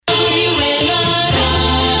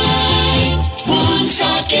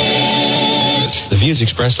views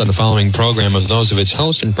expressed on the following program are those of its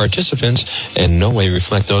hosts and participants and in no way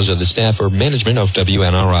reflect those of the staff or management of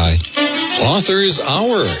WNRI. Author's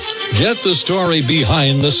Hour. Get the story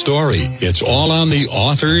behind the story. It's all on the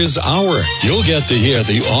Author's Hour. You'll get to hear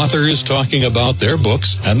the authors talking about their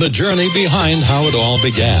books and the journey behind how it all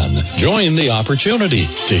began. Join the opportunity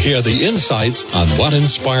to hear the insights on what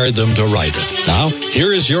inspired them to write it. Now,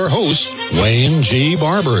 here is your host, Wayne G.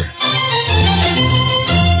 Barber.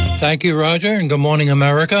 Thank you, Roger, and good morning,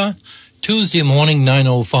 America. Tuesday morning,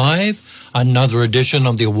 9:05. Another edition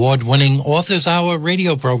of the award-winning Author's Hour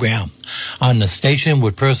radio program on the station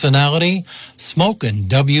with personality, smokin'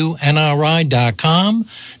 WNRI.com,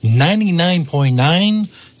 99.9,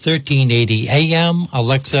 1380 AM,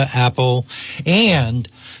 Alexa, Apple, and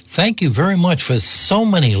thank you very much for so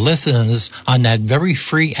many listeners on that very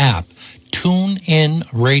free app, TuneIn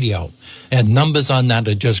Radio. And numbers on that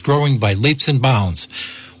are just growing by leaps and bounds.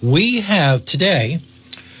 We have today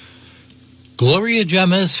Gloria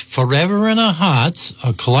Gemma's Forever in Our Hearts,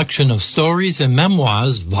 a collection of stories and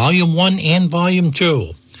memoirs, Volume 1 and Volume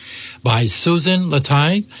 2, by Susan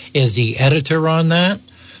Lataille, is the editor on that.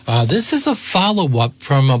 This is a follow-up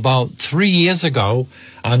from about 3 years ago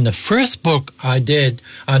on the first book I did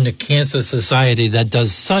on the Cancer Society that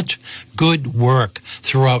does such good work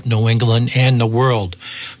throughout New England and the world.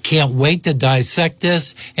 Can't wait to dissect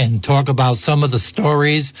this and talk about some of the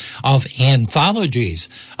stories of anthologies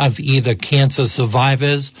of either cancer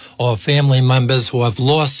survivors or family members who have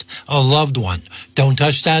lost a loved one. Don't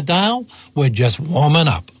touch that dial. We're just warming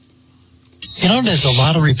up. You know, there's a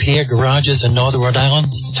lot of repair garages in Northern Rhode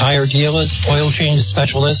Island, tire dealers, oil change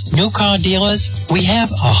specialists, new car dealers. We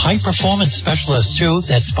have a high-performance specialist, too,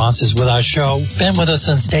 that sponsors with our show. Been with us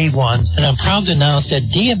since day one, and I'm proud to announce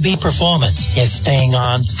that D&B Performance is staying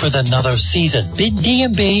on for another season.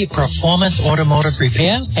 D&B Performance Automotive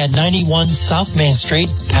Repair at 91 South Main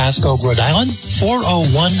Street, Pasco, Rhode Island,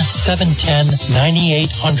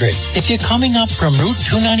 401-710-9800. If you're coming up from Route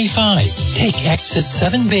 295, take exit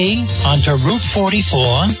 7B onto Route 44,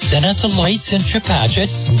 then at the lights in Chepachet,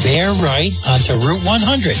 bear right onto Route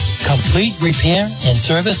 100. Complete repair and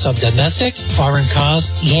service of domestic, foreign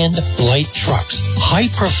cars, and light trucks.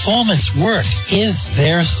 High-performance work is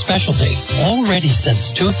their specialty. Already since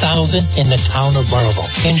 2000 in the town of Barber.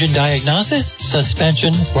 Engine diagnosis,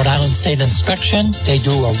 suspension, Rhode Island State inspection. They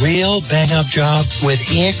do a real bang-up job with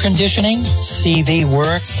air conditioning, CV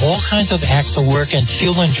work, all kinds of axle work, and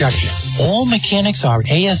fuel injection. All mechanics are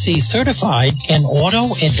ASE certified and auto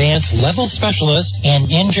advanced level specialists and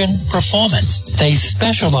engine performance. They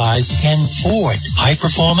specialize in Ford high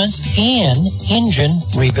performance and engine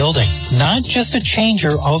rebuilding. Not just a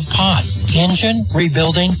changer of parts. Engine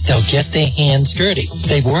rebuilding, they'll get their hands dirty.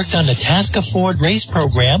 They've worked on the Tasker Ford race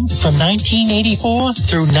program from 1984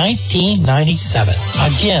 through 1997.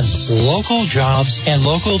 Again, local jobs and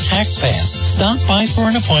local taxpayers. Stop by for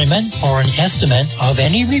an appointment or an estimate of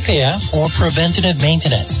any repair or preventative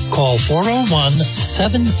maintenance. Call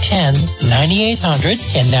 401-710-9800,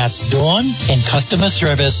 and that's Dawn in customer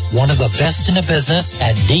service, one of the best in the business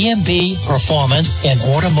at D&B Performance and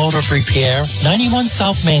Automotive Repair, 91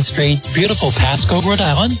 South Main Street, beautiful Pasco, Rhode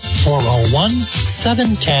Island,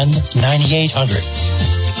 401-710-9800.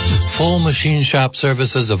 Full machine shop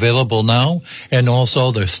services available now, and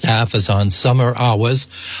also their staff is on summer hours.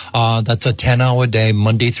 That's a 10-hour day,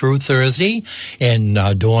 Monday through Thursday, and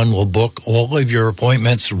Dawn will book all of your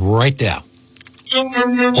appointments right there.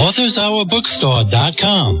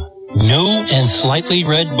 AuthorsHourBookstore.com. New and slightly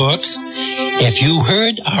read books. If you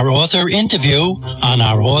heard our author interview on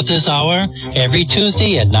our Author's Hour every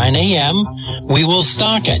Tuesday at 9 a.m., we will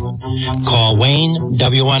stock it. Call Wayne,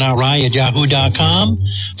 WNRI at yahoo.com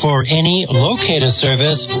for any locator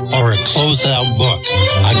service or a closeout book.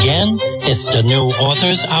 Again, it's the new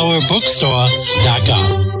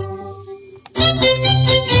AuthorsHourBookstore.com.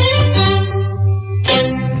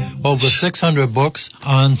 Over 600 books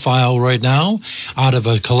on file right now out of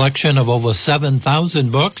a collection of over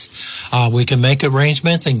 7,000 books. We can make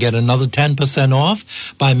arrangements and get another 10%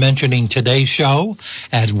 off by mentioning today's show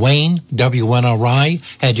at Wayne, WNRI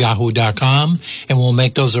at yahoo.com, and we'll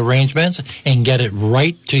make those arrangements and get it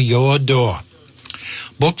right to your door.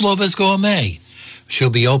 Book Lovers Gourmet.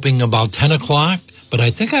 She'll be opening about 10 o'clock but I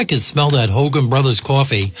think I can smell that Hogan Brothers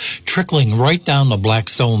coffee trickling right down the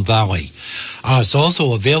Blackstone Valley. It's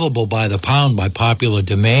also available by the pound by popular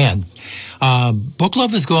demand. Book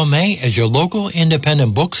Lovers Gourmet is your local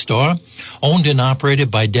independent bookstore, owned and operated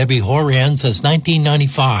by Debbie Horan since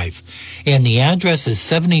 1995. And the address is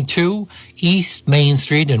 72 East Main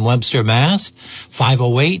Street in Webster, Mass.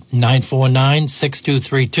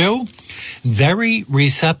 508-949-6232. Very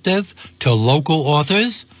receptive to local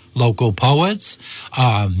authors, local poets,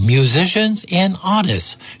 musicians, and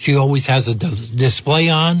artists. She always has a display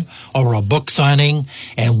on or a book signing.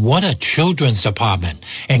 And what a children's department,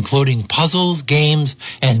 including puzzles, games,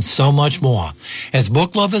 and so much more. As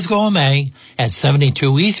Book Lovers Gourmet at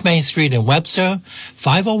 72 East Main Street in Webster,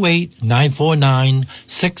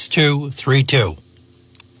 508-949-6232.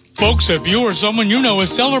 Folks, if you or someone you know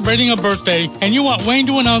is celebrating a birthday and you want Wayne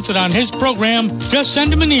to announce it on his program, just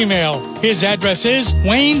send him an email. His address is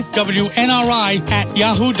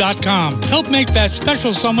WayneWNRI@yahoo.com. Help make that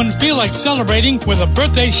special someone feel like celebrating with a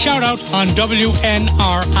birthday shout-out on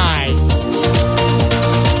WNRI.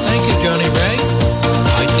 Thank you, Johnny Ray.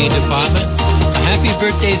 IT department. Happy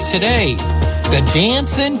birthdays today. The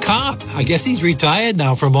Dancing Cop. I guess he's retired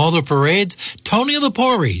now from all the parades. Tony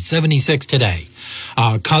Lepori, 76 today.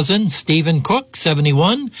 Cousin Stephen Cook,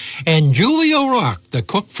 71, and Julie O'Rourke, the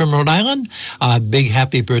cook from Rhode Island. Big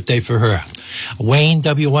happy birthday for her. Wayne,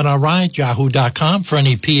 WNRI, yahoo.com for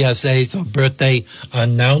any PSAs or birthday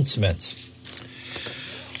announcements.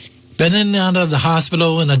 Been in and out of the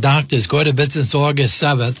hospital and the doctor's go to business August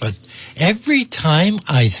 7th, but every time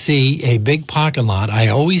I see a big parking lot, I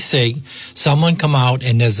always see someone come out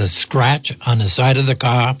and there's a scratch on the side of the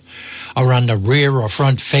car or on the rear or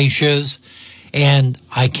front fascias. And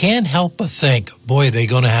I can't help but think, boy, they're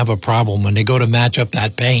going to have a problem when they go to match up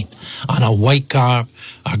that paint on a white car,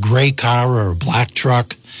 a gray car, or a black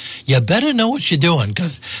truck. You better know what you're doing,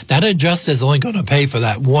 because that adjuster is only going to pay for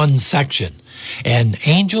that one section. And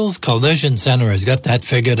Angels Collision Center has got that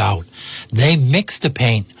figured out. They mix the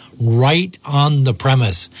paint right on the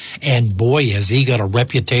premise. And boy, has he got a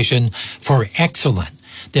reputation for excellent.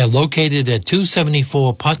 They're located at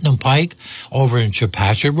 274 Putnam Pike over in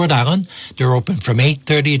Chepachet, Rhode Island. They're open from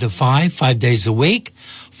 8:30 to 5 days a week.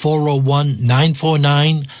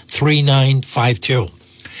 401-949-3952.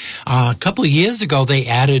 A couple of years ago, they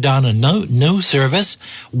added on a new service,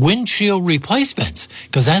 windshield replacements,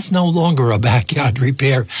 because that's no longer a backyard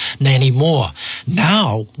repair anymore.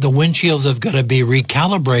 Now, the windshields have got to be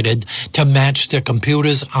recalibrated to match the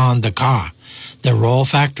computers on the car. They're all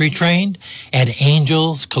factory trained at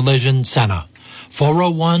Angels Collision Center.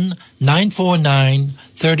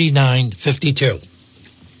 401-949-3952.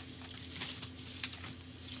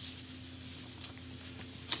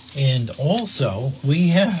 And also, we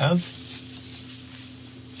have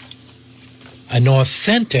an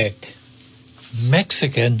authentic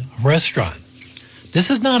Mexican restaurant. This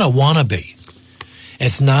is not a wannabe.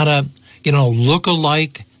 It's not a,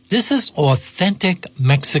 look-alike. This is authentic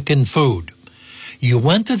Mexican food. You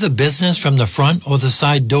went to the business from the front or the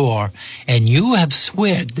side door, and you have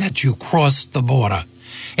sweared that you crossed the border.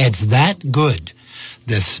 It's that good.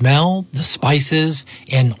 The smell, the spices,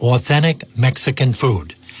 and authentic Mexican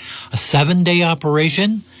food. A 7-day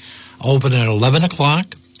operation, open at 11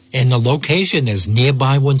 o'clock, and the location is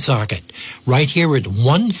nearby Woonsocket, right here at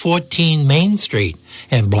 114 Main Street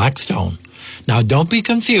in Blackstone. Now, don't be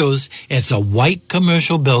confused. It's a white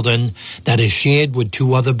commercial building that is shared with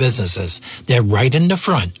 2 other businesses. They're right in the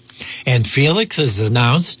front. And Felix has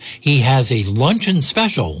announced he has a luncheon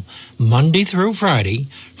special Monday through Friday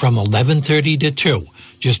from 11:30 to 2.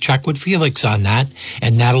 Just check with Felix on that,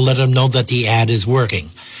 and that'll let him know that the ad is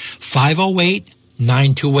working.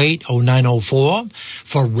 508-928-0904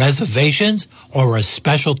 for reservations or a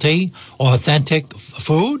specialty authentic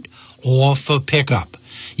food or for pickup.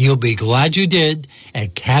 You'll be glad you did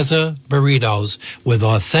at Casa Burritos with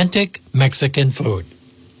authentic Mexican food.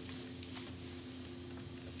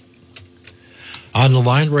 On the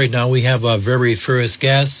line right now, we have our very first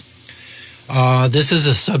guest. This is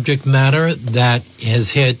a subject matter that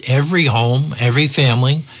has hit every home, every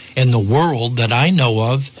family in the world that I know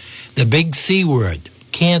of, the big C word,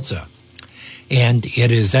 cancer. And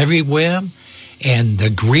it is everywhere, and the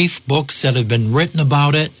grief books that have been written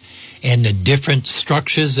about it, and the different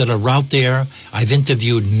structures that are out there. I've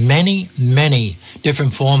interviewed many, many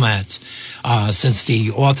different formats since the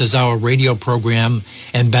Authors Hour radio program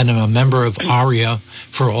and been a member of ARIA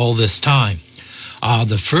for all this time.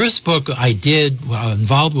 The first book I did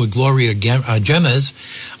involved with Gloria Gemma's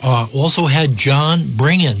also had John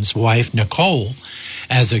Bringen's wife, Nicole,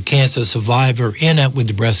 as a cancer survivor in it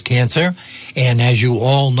with breast cancer. And as you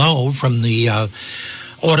all know from the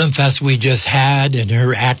Autumn Fest we just had and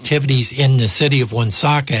her activities in the city of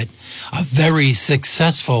Woonsocket, a very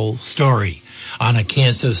successful story on a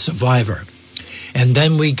cancer survivor. And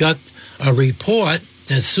then we got a report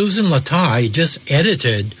that Susan Lataille just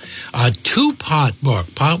edited a two-part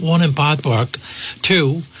book, part one and part book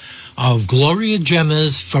two, of Gloria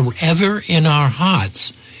Gemma's Forever in Our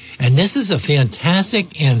Hearts. And this is a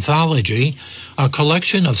fantastic anthology, a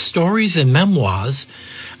collection of stories and memoirs,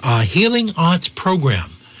 a healing arts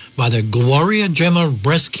program by the Gloria Gemma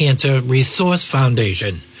Breast Cancer Resource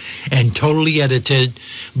Foundation, and totally edited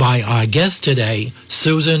by our guest today,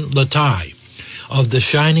 Susan Lataille, of the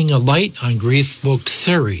Shining a Light on Grief book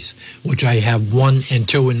series, which I have 1 and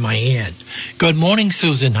 2 in my hand. Good morning,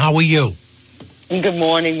 Susan. How are you? Good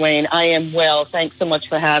morning, Wayne. I am well. Thanks so much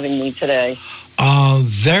for having me today.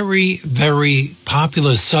 Very, very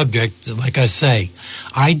popular subject. Like I say,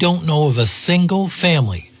 I don't know of a single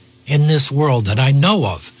family in this world that I know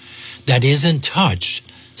of that isn't touched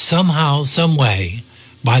somehow, some way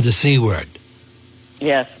by the C word.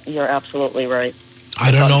 Yes, you're absolutely right.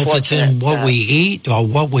 I don't know if it's in what we eat or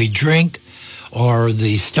what we drink or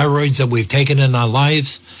the steroids that we've taken in our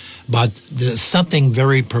lives, but there's something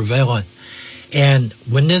very prevalent. And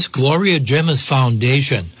when this Gloria Gemma's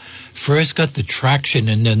Foundation first got the traction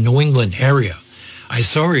in the New England area, I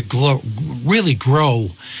saw it really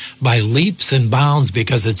grow by leaps and bounds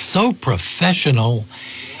because it's so professional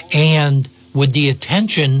and with the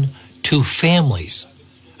attention to families,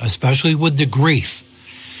 especially with the grief.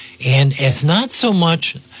 And it's not so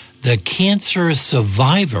much the cancer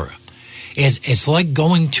survivor. It's like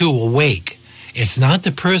going to a wake. It's not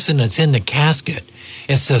the person that's in the casket.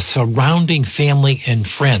 It's the surrounding family and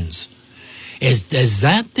friends. Is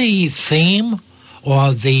that the theme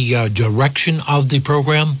or the direction of the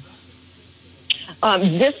program?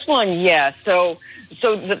 This one, yes. So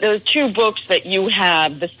the two books that you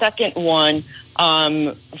have, the second one,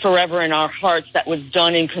 Forever in Our Hearts, that was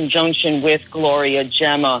done in conjunction with Gloria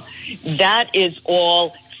Gemma, that is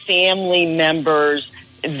all family members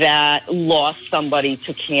that lost somebody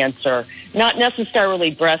to cancer. Not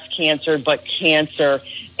necessarily breast cancer, but cancer.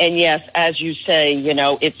 And yes, as you say, you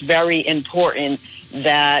know, it's very important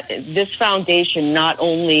that this foundation not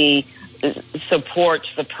only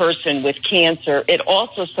supports the person with cancer, it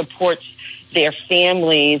also supports their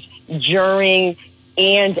families during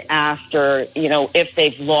and after, you know, if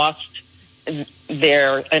they've lost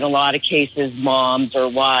their, in a lot of cases, moms or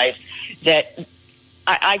wives. That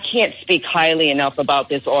I can't speak highly enough about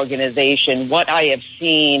this organization. What I have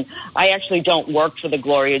seen, I actually don't work for the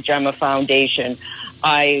Gloria Gemma Foundation.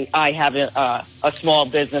 I have a small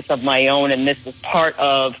business of my own, and this is part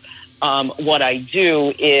of what I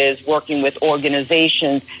do, is working with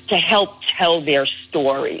organizations to help tell their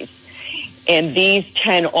stories. And these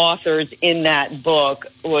 10 authors in that book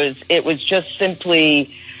was just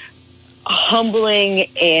simply humbling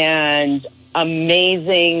and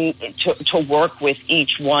amazing to work with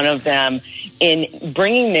each one of them in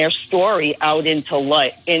bringing their story out into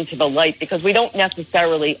the light, because we don't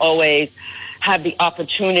necessarily always have the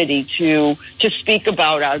opportunity to speak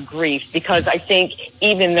about our grief, because I think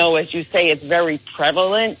even though, as you say, it's very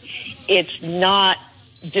prevalent, it's not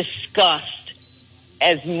discussed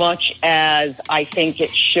as much as I think it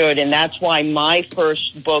should. And that's why my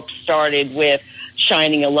first book started with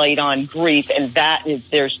Shining a Light on Grief, and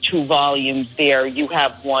there's 2 volumes there. You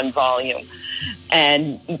have 1 volume.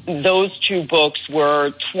 And those 2 books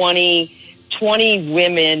were 20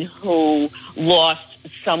 women who lost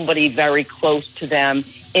somebody very close to them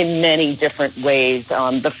in many different ways.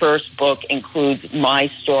 The first book includes my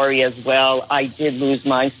story as well. I did lose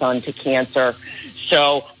my son to cancer.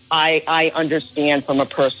 So I understand from a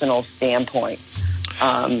personal standpoint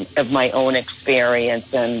of my own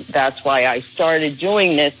experience, and that's why I started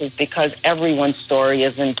doing this, is because everyone's story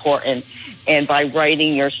is important, and by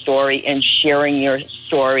writing your story and sharing your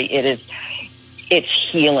story, it's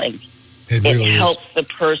healing. It helps the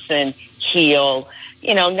person heal.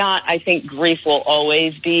 You know, I think grief will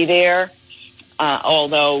always be there,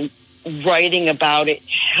 although writing about it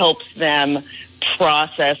helps them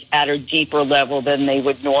process at a deeper level than they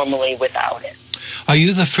would normally without it. Are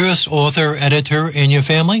you the first author, editor in your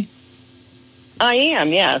family? I am,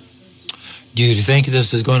 yes. Do you think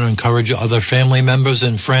this is going to encourage other family members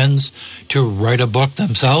and friends to write a book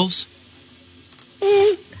themselves?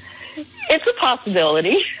 It's a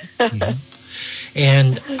possibility. Mm-hmm.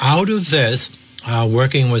 And out of this,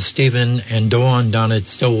 working with Stephen and Dawn down at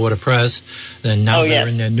Stillwater Press. Then now they're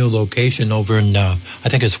in their new location over in, I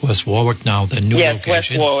think it's West Warwick now, the new location. Yes,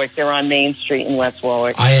 West Warwick. They're on Main Street in West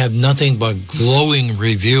Warwick. I have nothing but glowing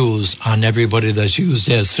reviews on everybody that's used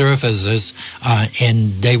their services,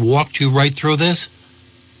 and they walked you right through this?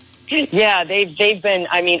 Yeah, they've been,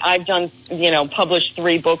 I mean, I've done, published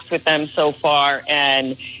 3 books with them so far,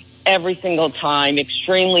 and every single time,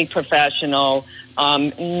 extremely professional,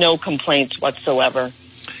 no complaints whatsoever.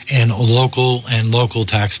 And local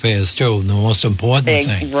taxpayers, too, the most important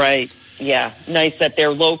thing. Right, yeah. Nice that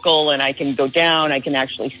they're local, and I can go down, I can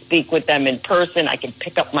actually speak with them in person, I can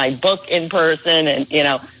pick up my book in person, and,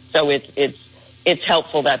 so it's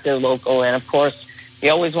helpful that they're local, and, of course, we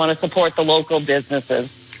always want to support the local businesses.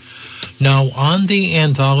 Now, on the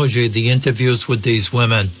anthology, the interviews with these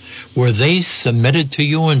women, were they submitted to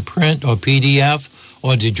you in print or PDF,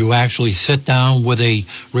 or did you actually sit down with a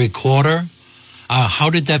recorder?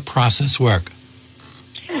 How did that process work?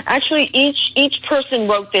 Actually, each person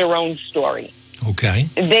wrote their own story. Okay.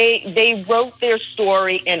 They wrote their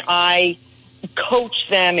story, and I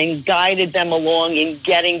coached them and guided them along in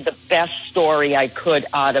getting the best story I could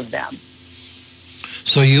out of them.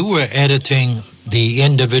 So you were editing the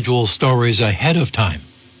individual stories ahead of time.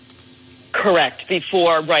 Correct.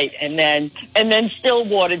 Before, right, and then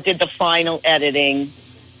Stillwater did the final editing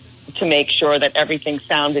to make sure that everything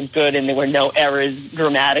sounded good and there were no errors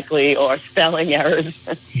grammatically or spelling errors.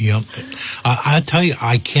 Yep. I tell you,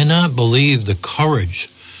 I cannot believe the courage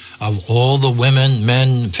of all the women,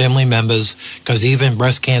 men, family members, because even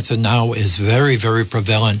breast cancer now is very, very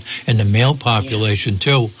prevalent in the male population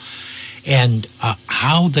too. And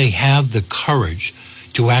how they have the courage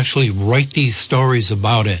to actually write these stories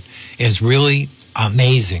about it is really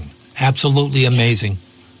amazing. Absolutely amazing.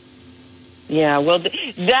 Yeah, well,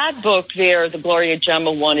 that book there, the Gloria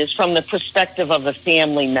Gemma one, is from the perspective of a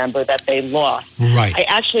family member that they lost. Right. I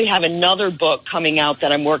actually have another book coming out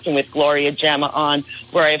that I'm working with Gloria Gemma on,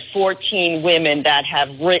 where I have 14 women that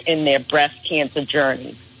have written their breast cancer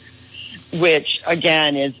journeys, which,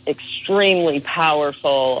 again, is extremely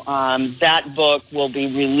powerful. That book will be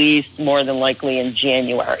released more than likely in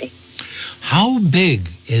January. How big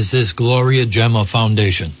is this Gloria Gemma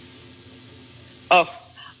Foundation? Oh,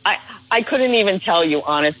 I couldn't even tell you,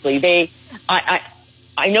 honestly.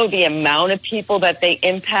 I know the amount of people that they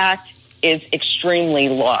impact is extremely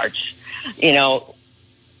large.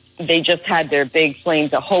 They just had their big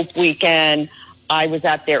Flames of Hope weekend. I was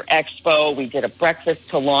at their expo. We did a breakfast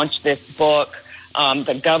to launch this book.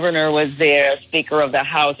 The governor was there, Speaker of the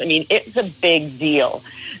House. I mean, it's a big deal.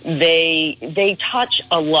 They touch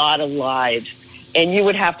a lot of lives, and you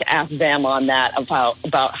would have to ask them on that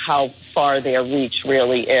about how far their reach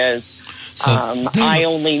really is. So I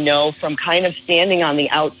only know from kind of standing on the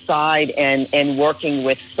outside and working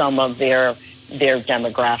with some of their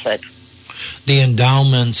demographic. The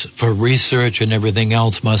endowments for research and everything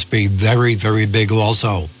else must be very, very big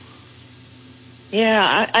also.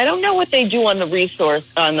 Yeah, I don't know what they do on the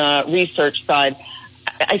research side.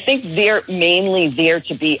 I think they're mainly there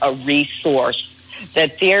to be a resource,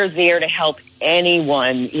 that they're there to help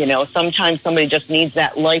anyone. Sometimes somebody just needs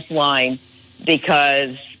that lifeline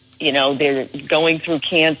because, they're going through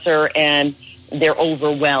cancer and they're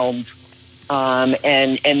overwhelmed.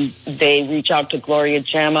 And they reach out to Gloria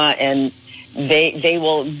Gemma, and they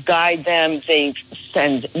will guide them. They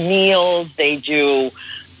send meals. They do,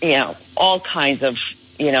 all kinds of,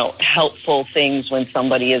 helpful things when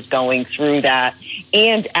somebody is going through that.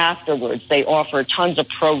 And afterwards, they offer tons of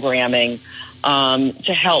programming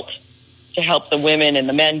to help the women and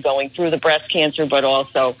the men going through the breast cancer, but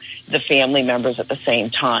also the family members at the same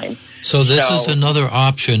time. So this is another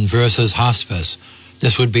option versus hospice.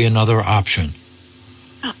 This would be another option.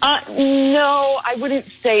 No, I wouldn't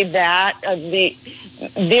say that.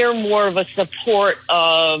 They're more of a support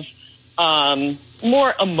of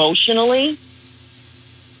more emotionally.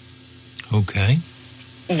 Okay.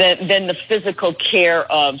 Than the physical care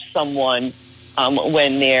of someone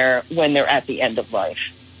when they're at the end of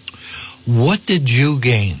life. What did you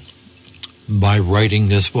gain by writing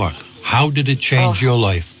this book? How did it change your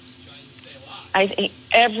life? I think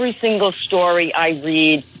every single story I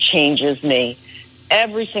read changes me.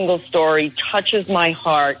 Every single story touches my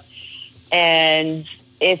heart, and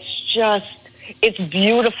it's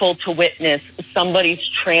beautiful to witness somebody's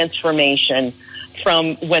transformation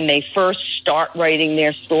from when they first start writing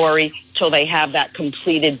their story till they have that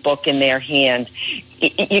completed book in their hand.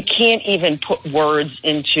 You can't even put words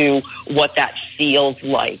into what that feels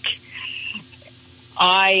like.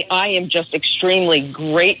 I am just extremely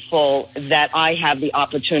grateful that I have the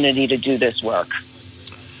opportunity to do this work.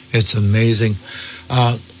 It's amazing.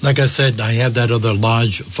 Like I said, I have that other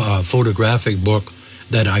large photographic book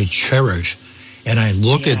that I cherish, and I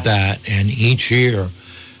look at that, and each year,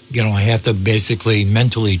 I have to basically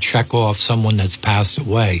mentally check off someone that's passed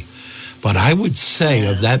away. But I would say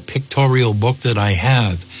of that pictorial book that I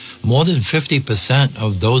have, more than 50%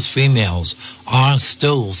 of those females are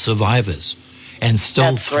still survivors and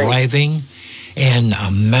still thriving and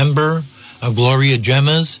a member of Gloria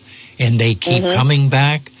Gemma's, and they keep coming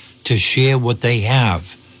back to share what they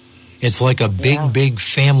have. It's like a big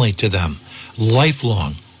family to them,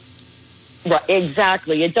 lifelong. Right,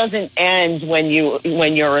 exactly. It doesn't end when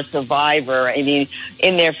you're a survivor. I mean,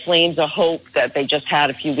 in their Flames of Hope that they just had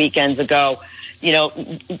a few weekends ago,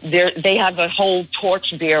 they have a whole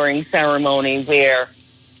torch bearing ceremony where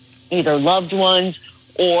either loved ones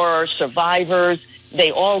or survivors, they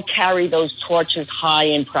all carry those torches high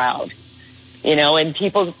and proud. And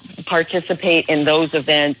people participate in those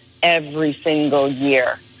events every single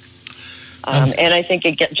year. And I think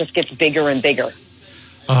it just gets bigger and bigger.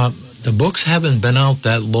 The books haven't been out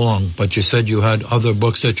that long, but you said you had other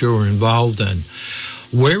books that you were involved in.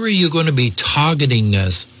 Where are you going to be targeting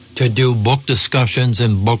this to do book discussions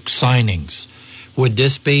and book signings? Would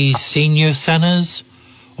this be senior centers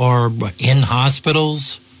or in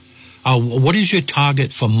hospitals? What is your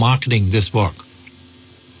target for marketing this book?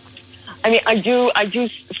 I mean, I do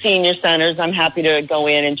senior centers. I'm happy to go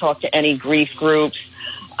in and talk to any grief groups.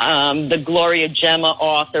 The Gloria Gemma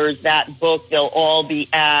authors, that book, they'll all be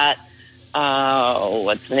at,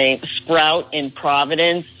 what's the name? Sprout in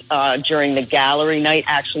Providence during the gallery night,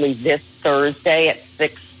 actually this Thursday at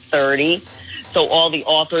 6:30. So all the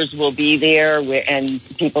authors will be there, and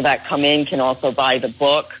people that come in can also buy the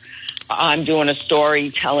book. I'm doing a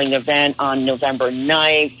storytelling event on November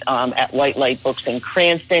 9th at White Light Books in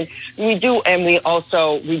Cranston. We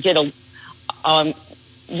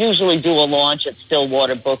usually do a launch at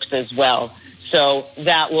Stillwater Books as well. So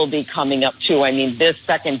that will be coming up too. I mean, this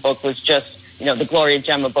second book was just, the Gloria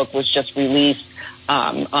Gemma book was just released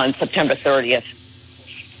on September 30th.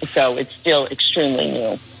 So it's still extremely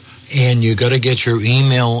new. And you got to get your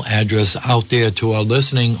email address out there to our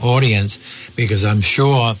listening audience, because I'm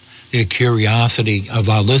sure the curiosity of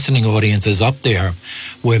our listening audience is up there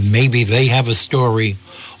where maybe they have a story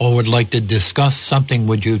or would like to discuss something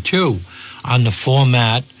with you too on the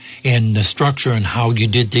format and the structure and how you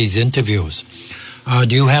did these interviews.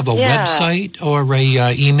 Do you have a website or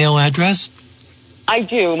a email address? I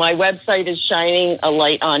do. My website is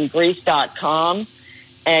shiningalightonGrief.com,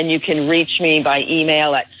 and you can reach me by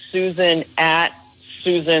email at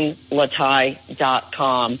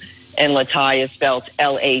susan@susanlataille.com. And Lataille is spelled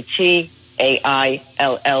Lataille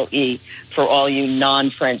for all you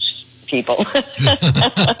non-French people.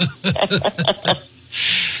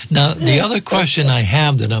 Now, the other question I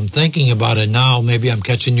have that I'm thinking about it now, maybe I'm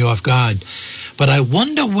catching you off guard, but I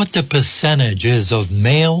wonder what the percentage is of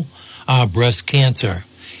male breast cancer,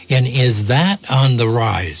 and is that on the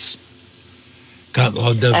rise? I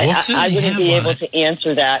wouldn't be able to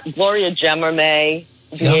answer that. Gloria Gemma may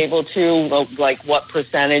be able to, like what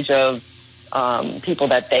percentage of people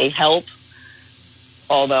that they help.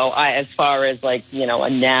 Although as far as a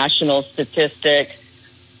national statistic,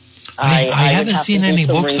 I haven't seen any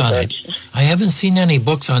books on it. I haven't seen any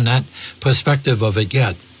books on that perspective of it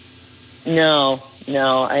yet. No.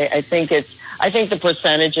 I think the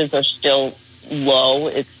percentages are still low.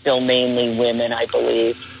 It's still mainly women, I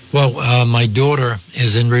believe. Well, my daughter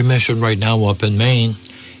is in remission right now up in Maine,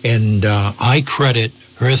 and I credit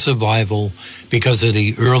her survival because of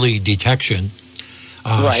the early detection.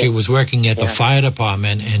 She was working at the fire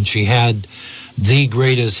department, and she had the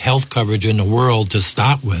greatest health coverage in the world to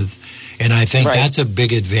start with, and I think that's a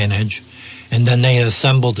big advantage. And then they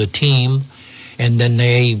assembled a team, and then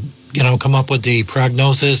they, come up with the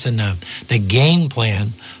prognosis and the game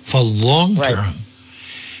plan for long term.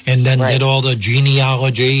 And then did all the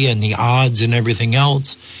genealogy and the odds and everything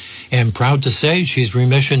else. And proud to say she's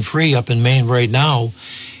remission-free up in Maine right now.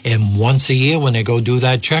 And once a year when they go do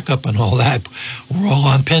that checkup and all that, we're all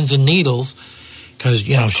on pins and needles because,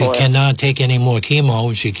 she cannot take any more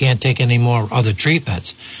chemo. She can't take any more other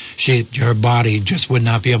treatments. Her body just would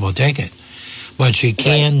not be able to take it. But she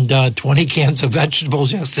canned 20 cans of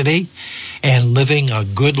vegetables yesterday and living a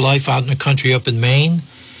good life out in the country up in Maine.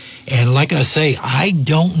 And like I say, I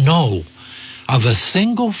don't know of a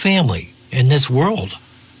single family in this world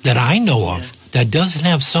that I know of that doesn't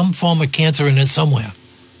have some form of cancer in it somewhere.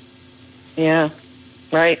 Yeah,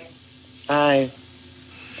 right. I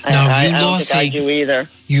don't think I do either.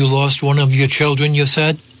 You lost one of your children, you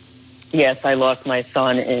said? Yes, I lost my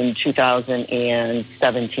son in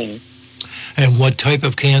 2017. And what type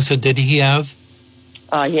of cancer did he have?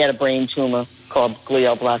 He had a brain tumor called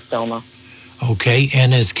glioblastoma. Okay,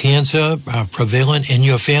 and is cancer prevalent in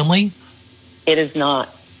your family? It is not.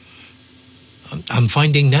 I'm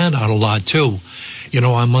finding that out a lot, too. You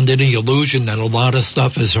know, I'm under the illusion that a lot of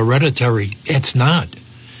stuff is hereditary. It's not.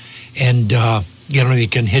 And, you know,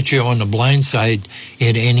 it can hit you on the blind side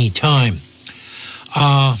at any time.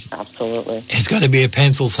 Absolutely. It's got to be a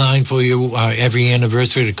painful sign for you every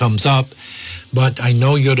anniversary that comes up. But I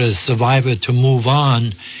know you're the survivor to move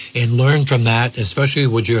on and learn from that, especially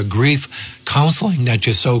with your grief counseling that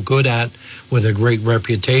you're so good at with a great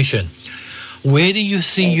reputation. Where do you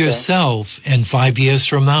see yourself in 5 years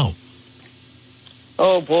from now?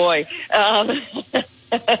 Oh, boy.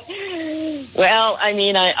 Well, I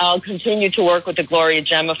mean, I'll continue to work with the Gloria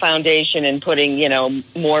Gemma Foundation and putting, you know,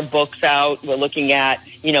 more books out. We're looking at,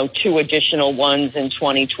 you know, 2 additional ones in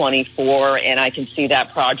 2024, and I can see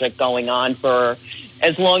that project going on for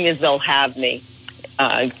as long as they'll have me,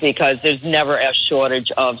 because there's never a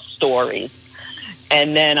shortage of stories.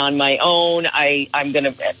 And then on my own, I'm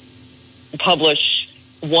going to publish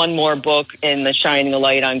one more book in the Shining a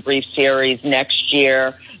Light on Grief series next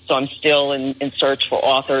year. So I'm still in search for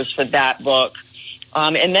authors for that book.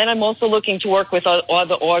 And then I'm also looking to work with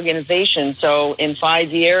other organizations. So in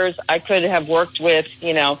 5 years, I could have worked with,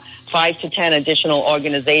 you know, 5 to 10 additional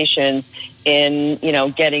organizations in, you know,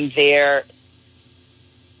 getting their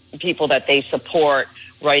people that they support,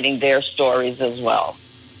 writing their stories as well.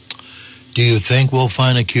 Do you think we'll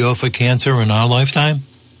find a cure for cancer in our lifetime?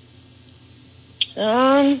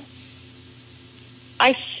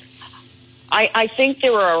 I think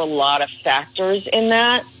there are a lot of factors in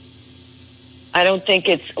that. I don't think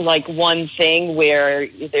it's like one thing where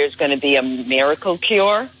there's going to be a miracle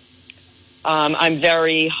cure. I'm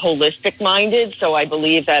very holistic minded, so I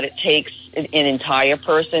believe that it takes an entire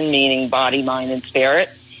person, meaning body, mind, and spirit,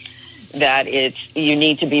 that you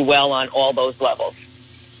need to be well on all those levels.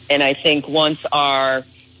 And I think once our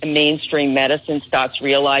mainstream medicine starts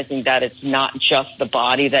realizing that it's not just the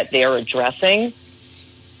body that they're addressing,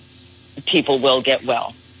 people will get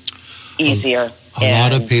well easier. A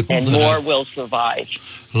lot of people, and more will survive.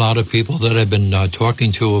 A lot of people that I've been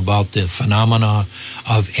talking to about the phenomena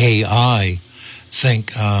of AI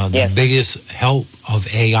think the biggest help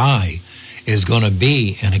of AI is going to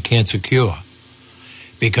be in a cancer cure,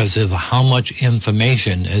 because of how much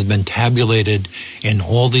information has been tabulated in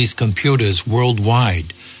all these computers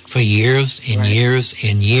worldwide for years and years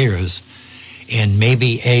and years. And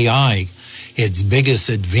maybe AI, its biggest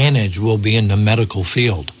advantage will be in the medical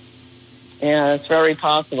field. Yeah, that's very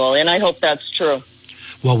possible, and I hope that's true.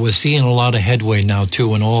 Well, we're seeing a lot of headway now,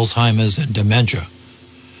 too, in Alzheimer's and dementia.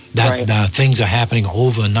 That things are happening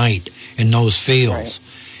overnight in those fields.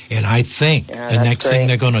 Right. And I think the next thing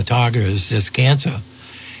they're going to target is this cancer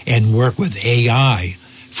and work with AI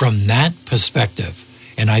from that perspective.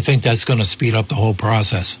 And I think that's going to speed up the whole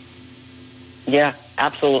process. Yeah,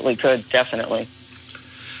 absolutely could, definitely.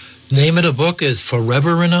 Name of the book is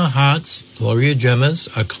Forever in Our Hearts, Gloria Gemma's,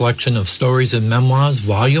 a collection of stories and memoirs,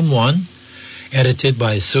 Volume 1, edited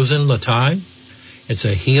by Susan Lataille. It's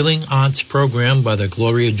a healing arts program by the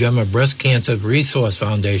Gloria Gemma Breast Cancer Resource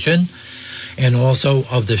Foundation, and also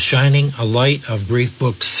of the Shining a Light of Grief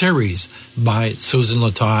book series by Susan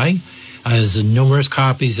Lataille. There's numerous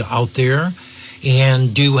copies out there.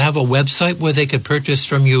 And do you have a website where they could purchase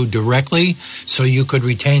from you directly so you could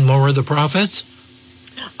retain more of the profits?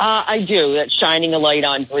 I do, at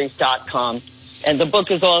shiningalightonGrief.com. And the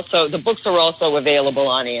books are also available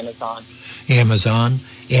on Amazon.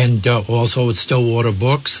 And also at Stillwater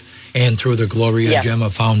Books and through the Gloria Gemma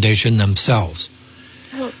Foundation themselves.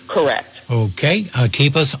 Correct. Okay.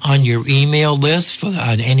 Keep us on your email list for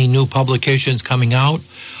any new publications coming out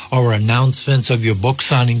or announcements of your book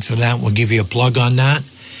signings, and that will give you a plug on that.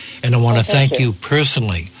 And I want to thank you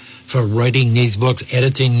personally for writing these books,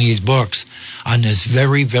 editing these books on this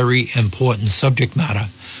very, very important subject matter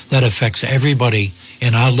that affects everybody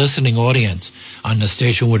in our listening audience on the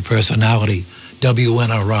station with personality,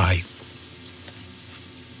 WNRI.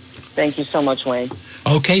 Thank you so much, Wayne.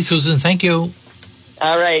 Okay, Susan, thank you.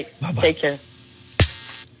 All right. Bye-bye. Take care.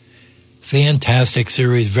 Fantastic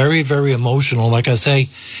series. Very, very emotional. Like I say,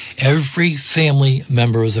 every family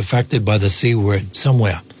member is affected by the C word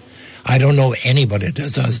somewhere. I don't know anybody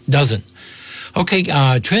that doesn't. Okay,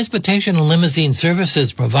 transportation and limousine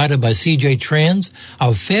services provided by CJ Trans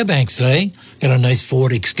of Fairbanks today. Got a nice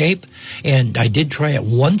Ford Escape, and I did try it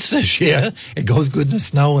once this year. It goes good in the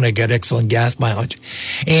snow, and I get excellent gas mileage.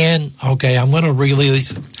 And, okay, I'm going to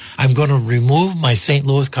release I'm going to remove my St.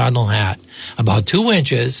 Louis Cardinal hat about 2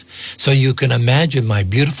 inches so you can imagine my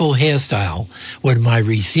beautiful hairstyle with my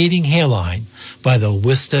receding hairline by the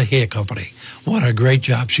Worcester Hair Company. What a great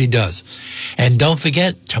job she does. And don't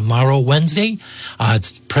forget, tomorrow, Wednesday,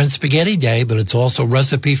 it's Prince Spaghetti Day, but it's also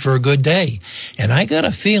Recipe for a Good Day. And I got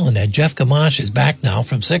a feeling that Jeff Gamache is back now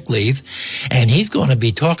from sick leave, and he's going to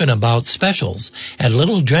be talking about specials at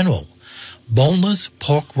Little General. Boneless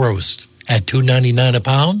pork roast at $2.99 a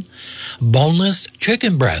pound. Boneless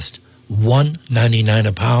chicken breast, $1.99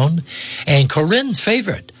 a pound. And Corinne's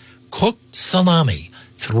favorite, cooked salami,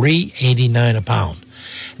 $3.89 a pound.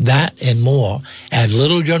 That and more at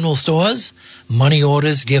Little General stores, money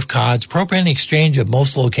orders, gift cards, propane exchange at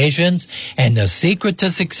most locations, and the secret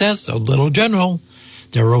to success of Little General.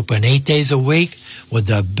 They're open 8 days a week with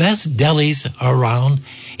the best delis around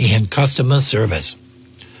and customer service.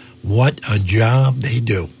 What a job they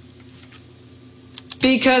do.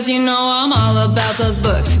 Because you know I'm all about those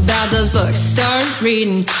books, start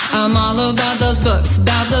reading. I'm all about those books,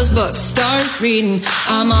 start reading.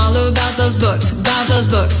 I'm all about those books,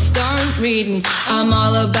 start reading. I'm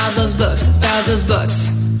all about those books,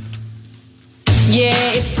 Yeah,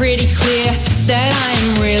 it's pretty clear that I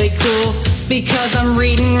am really cool. Because I'm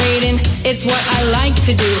reading, it's what I like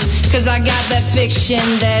to do. Cause I got that fiction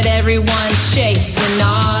that everyone's chasing.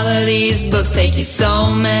 All of these books take you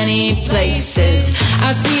so many places.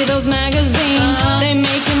 I see those magazines, they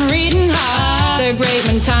making reading hard. They're great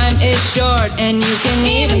when time is short and you can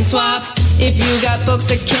even swap. If you got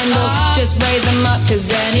books or Kindles, just raise them up.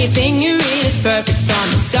 Cause anything you read is perfect from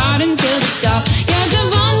the start until the stop. Yeah,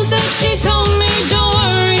 Devon said she told me don't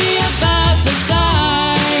worry about the size.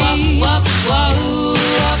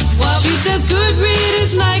 She says good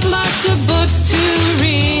readers like lots of books to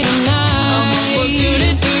read a night.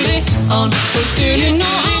 You know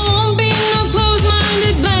I won't be no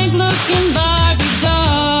closed-minded, blank-looking Barbie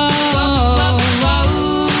doll.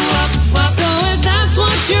 So if that's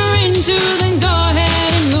what you're into, then go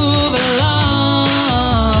ahead and move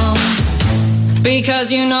along.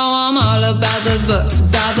 Because you know I'm all about those books,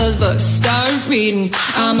 start reading.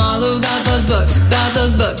 I'm all about those books,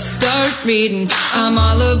 start reading. I'm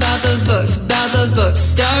all about those books,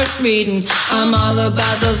 start reading. I'm all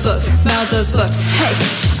about those books, Hey,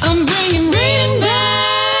 I'm bringing reading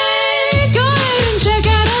back. Go ahead and check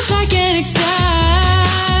out our gigantic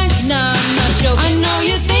stack. Nah, I'm not joking. I know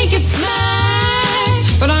you think it's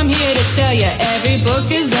smack, but I'm here to tell you every book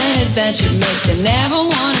is an adventure. Makes you never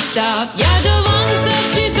want to stop. Yeah, Devon said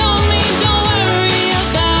she told me don't worry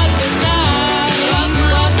about the size.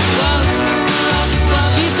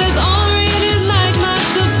 She says all readers like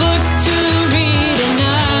lots of books to read at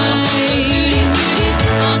night.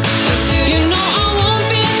 You know I won't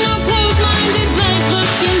be no closed-minded,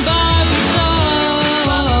 blank-looking Barbie doll.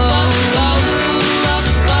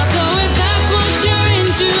 So if that's what you're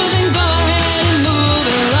into, then go ahead and move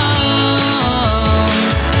along.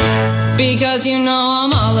 Because you know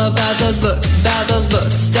I'm all about those books,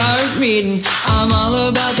 start reading. I'm all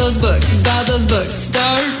about those books,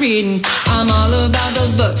 start reading. I'm all about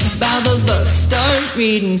those books, start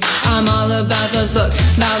reading. I'm all about those books,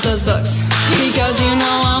 Because you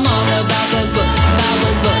know I'm all about those books,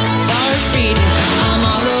 start reading. I'm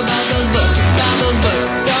all about those books,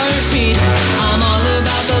 start reading. I'm all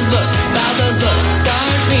about those books,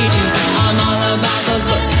 start reading. I'm all about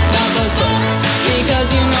those books, Because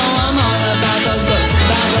you know I'm all about those books,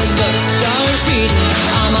 start reading.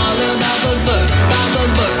 I'm all about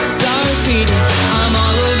those books, start reading. I'm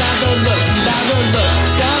all about those books,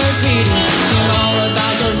 start reading. You're all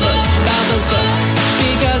about those books,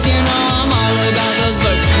 Because you know I'm all about those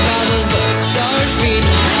books, start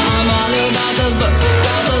reading. I'm all about those books,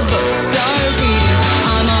 start reading.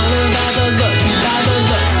 I'm all about those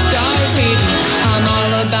books, start reading. I'm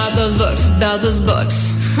all about those books.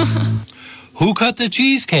 Who cut the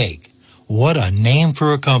cheesecake? What a name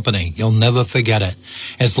for a company. You'll never forget it.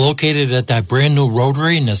 It's located at that brand new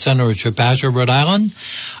Rotary in the center of Chepasha, Rhode Island.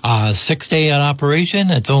 6-day in operation.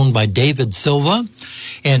 It's owned by David Silva.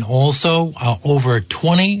 And also over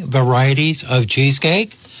 20 varieties of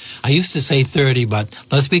cheesecake. I used to say 30, but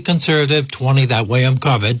let's be conservative, 20, that way I'm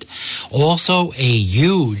covered. Also a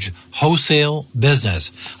huge wholesale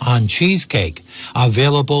business on cheesecake.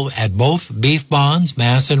 Available at both Beef Bonds,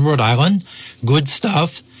 Mass and Rhode Island. Good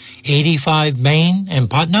stuff. 85 Main and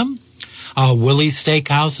Putnam, Willie's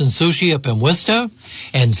Steakhouse and Sushi up in Worcester,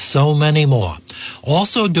 and so many more.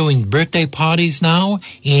 Also doing birthday parties now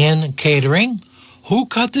and catering. Who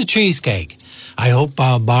cut the cheesecake? I hope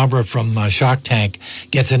Barber from Shark Tank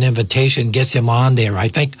gets an invitation, gets him on there. I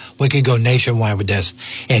think we could go nationwide with this.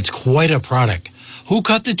 It's quite a product. Who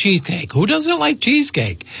cut the cheesecake? Who doesn't like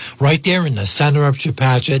cheesecake? Right there in the center of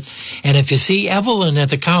Chepachet. And if you see Evelyn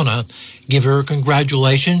at the counter, give her a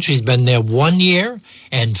congratulations. She's been there 1 year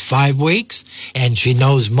and 5 weeks, and she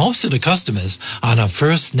knows most of the customers on a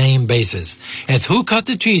first-name basis. It's Who Cut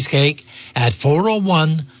the Cheesecake at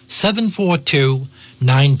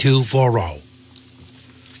 401-742-9240.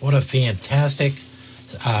 What a fantastic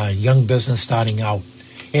young business starting out.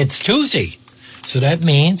 It's Tuesday, so that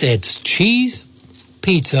means it's Cheese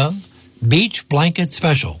Pizza Beach Blanket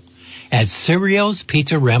Special at Sirio's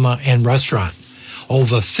Pizzeria and Restaurant.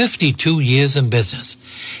 Over 52 years in business.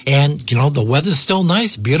 And, you know, the weather's still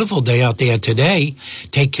nice. Beautiful day out there today.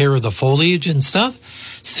 Take care of the foliage and stuff.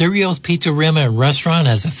 Sirio's Pizzeria and Restaurant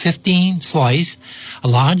has a 15-slice, a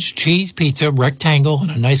large cheese pizza rectangle and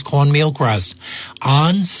a nice cornmeal crust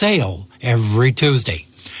on sale every Tuesday.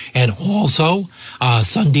 And also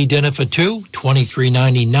Sunday dinner for two,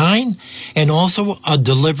 $23.99, and also a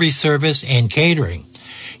delivery service and catering.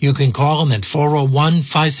 You can call them at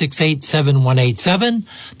 401-568-7187.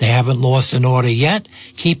 They haven't lost an order yet.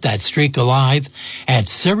 Keep that streak alive at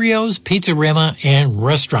Sirio's Pizzeria and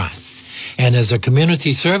Restaurant. And as a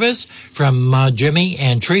community service from Jimmy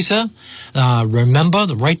and Teresa, remember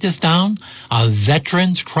to write this down. A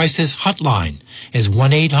Veterans Crisis Hotline is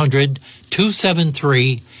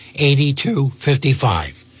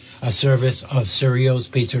 1-800-273-8255. A service of Sirio's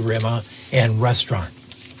Pizzeria and Restaurant.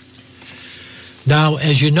 Now,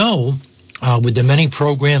 as you know, with the many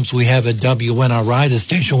programs we have at WNRI, the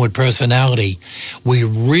station with personality, we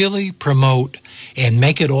really promote and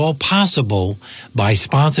make it all possible by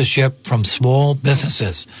sponsorship from small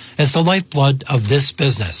businesses. It's the lifeblood of this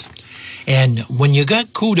business. And when you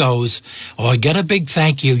got kudos or get a big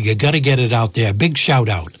thank you, you got to get it out there. Big shout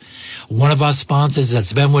out. One of our sponsors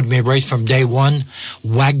that's been with me right from day one,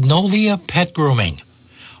 Magnolia Pet Grooming.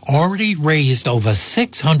 Already raised over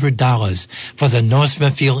 $600 for the North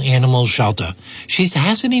Smithfield Animal Shelter. She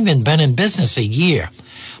hasn't even been in business a year.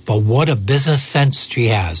 But what a business sense she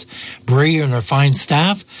has. Bria and her fine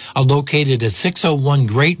staff are located at 601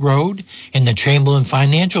 Great Road in the Chamberlain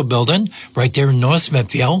Financial Building, right there in North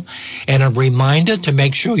Smithfield. And a reminder to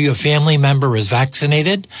make sure your family member is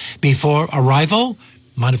vaccinated before arrival.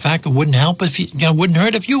 Matter of fact, it wouldn't help if wouldn't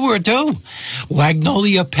hurt if you were too.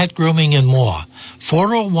 Magnolia Pet Grooming and more.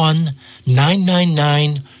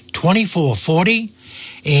 401-999-2440.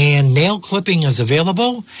 And nail clipping is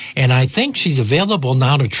available. And I think she's available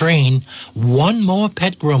now to train one more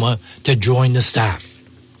pet groomer to join the staff.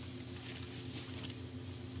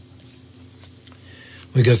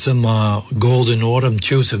 We got some Golden Autumn,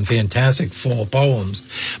 too, some fantastic fall poems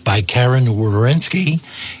by Karen Wierenski.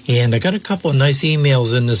 And I got a couple of nice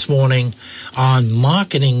emails in this morning on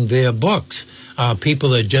marketing their books. People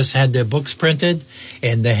that just had their books printed,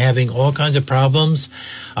 and they're having all kinds of problems,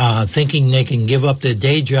 thinking they can give up their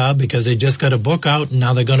day job because they just got a book out, and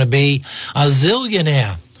now they're going to be a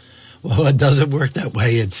zillionaire. Well, it doesn't work that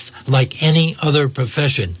way. It's like any other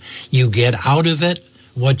profession. You get out of it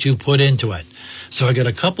what you put into it. So I got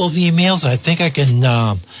a couple of emails. I think I can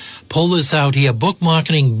pull this out here. Book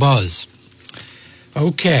marketing buzz.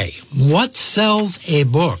 Okay, what sells a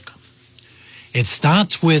book? It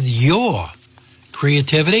starts with your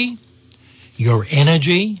creativity, your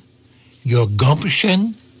energy, your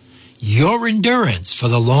gumption, your endurance for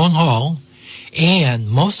the long haul, and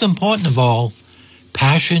most important of all,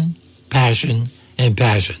 passion, passion, and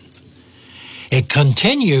passion. It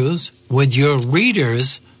continues with your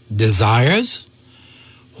readers' desires.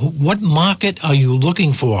 What market are you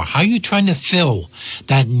looking for? How are you trying to fill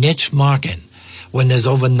that niche market when there's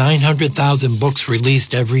over 900,000 books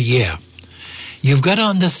released every year? You've got to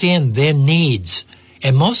understand their needs,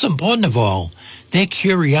 and most important of all, their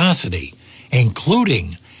curiosity,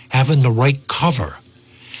 including having the right cover.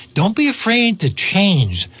 Don't be afraid to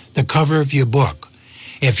change the cover of your book.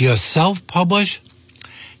 If you're self-published,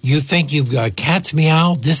 you think you've got cat's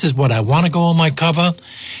meow, this is what I want to go on my cover,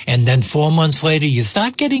 and then 4 months later you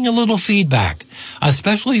start getting a little feedback,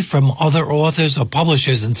 especially from other authors or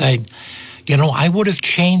publishers, and say, I would have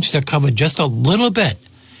changed the cover just a little bit.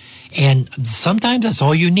 And sometimes that's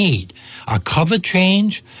all you need, a cover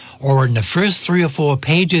change, or in the first 3 or 4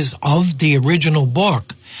 pages of the original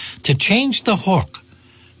book to change the hook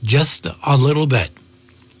just a little bit.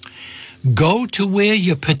 Go to where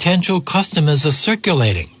your potential customers are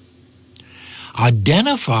circulating.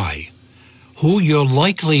 Identify who your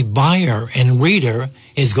likely buyer and reader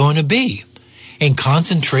is going to be and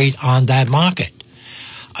concentrate on that market.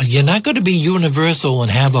 You're not going to be universal and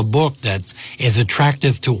have a book that is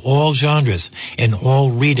attractive to all genres and all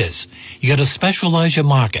readers. You got to specialize your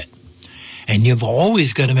market. and you've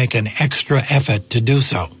always got to make an extra effort to do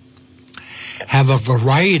so. Have a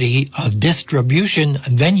variety of distribution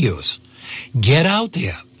venues. Get out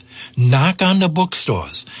there. Knock on the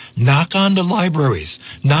bookstores. Knock on the libraries.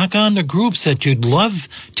 Knock on the groups that you'd love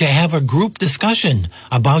to have a group discussion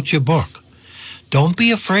about your book. Don't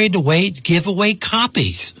be afraid to give away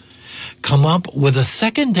copies. Come up with a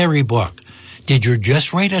secondary book. Did you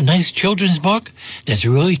just write a nice children's book that's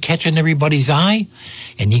really catching everybody's eye?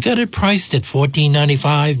 And you got it priced at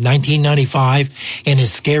 $14.95, $19.95, and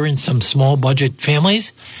is scaring some small budget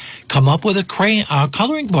families? Come up with a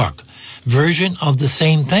coloring book version of the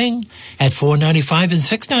same thing at $4.95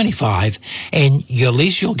 and $6.95, and at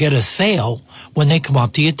least you'll get a sale when they come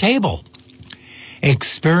up to your table.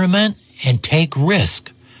 Experiment and take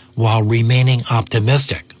risk while remaining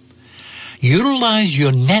optimistic. Utilize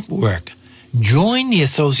your network. Join the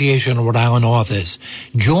Association of Rhode Island Authors.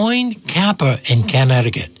 Join CAPA in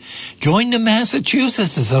Connecticut. Join the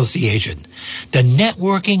Massachusetts Association. The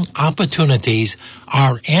networking opportunities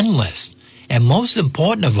are endless. And most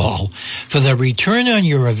important of all, for the return on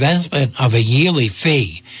your investment of a yearly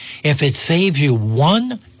fee, if it saves you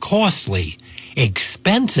one costly,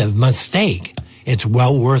 expensive mistake, it's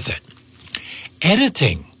well worth it.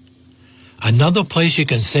 Editing. Another place you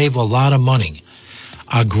can save a lot of money.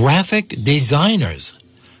 Graphic designers.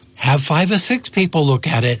 Have 5 or 6 people look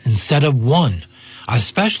at it instead of one.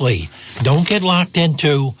 Especially, don't get locked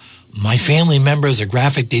into, my family member is a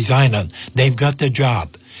graphic designer. They've got the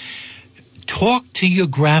job. Talk to your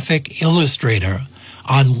graphic illustrator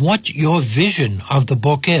on what your vision of the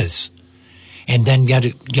book is. And then get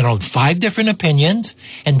 5 different opinions,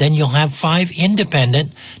 and then you'll have 5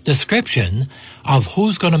 independent description of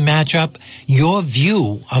who's going to match up your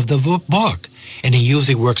view of the book. And it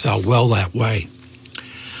usually works out well that way.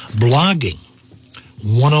 Blogging,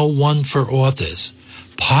 101 for authors,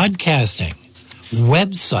 podcasting,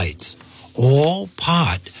 websites, all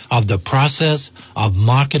part of the process of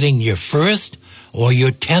marketing your first or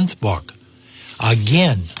your 10th book.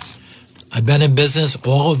 Again, I've been in business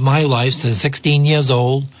all of my life since 16 years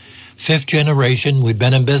old, 5th generation. We've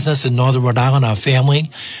been in business in Northern Rhode Island, our family,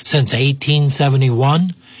 since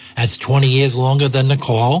 1871. That's 20 years longer than the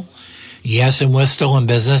call. Yes, and we're still in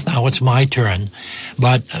business. Now it's my turn.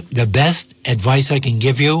 But the best advice I can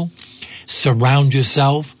give you, surround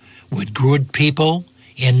yourself with good people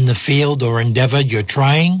in the field or endeavor you're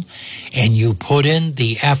trying, and you put in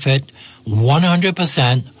the effort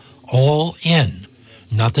 100% all in.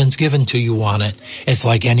 Nothing's given to you on it. It's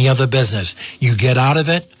like any other business. You get out of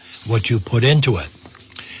it what you put into it.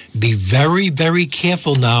 Be very, very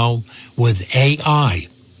careful now with AI.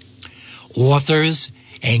 Authors,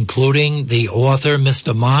 including the author,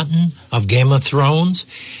 Mr. Martin of Game of Thrones,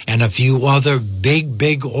 and a few other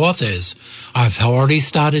big authors, have already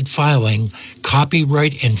started filing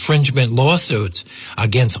copyright infringement lawsuits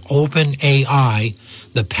against OpenAI,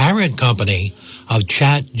 the parent company of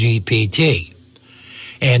ChatGPT.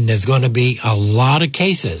 And there's going to be a lot of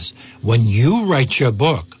cases when you write your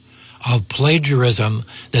book of plagiarism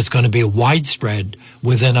that's going to be widespread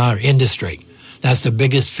within our industry. That's the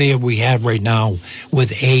biggest fear we have right now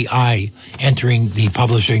with AI entering the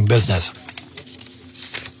publishing business.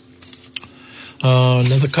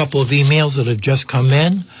 Another couple of emails that have just come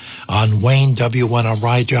in on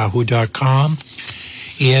WayneW1RI.yahoo.com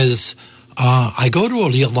is I go to a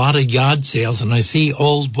lot of yard sales and I see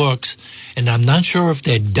old books and I'm not sure if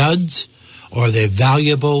they're duds or they're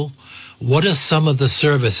valuable. What are some of the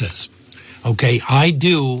services? Okay, I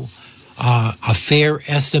do a fair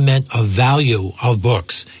estimate of value of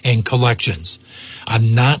books and collections.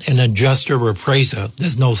 I'm not an adjuster or appraiser.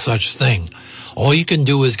 There's no such thing. All you can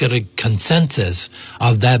do is get a consensus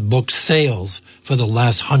of that book's sales for the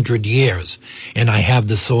last 100 years. And I have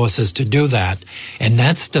the sources to do that. And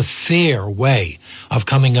that's the fair way of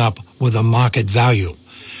coming up with a market value.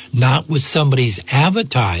 Not what somebody's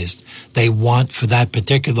advertised they want for that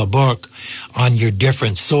particular book on your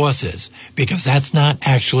different sources, because that's not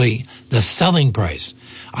actually the selling price.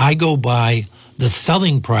 I go by the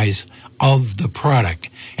selling price of the product,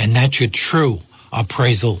 and that's your true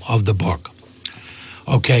appraisal of the book.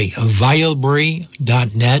 Okay,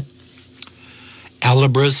 Vialbury.net,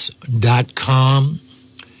 Alibris.com,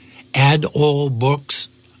 Add All Books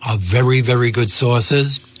are very, very good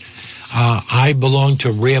sources. I belong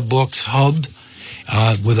to Rare Books Hub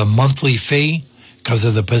with a monthly fee because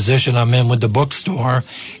of the position I'm in with the bookstore,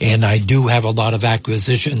 and I do have a lot of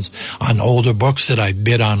acquisitions on older books that I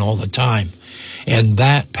bid on all the time. And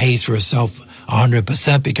that pays for itself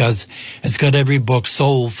 100%, because it's got every book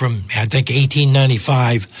sold from, I think,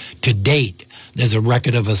 1895 to date. There's a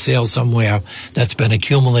record of a sale somewhere that's been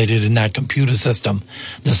accumulated in that computer system.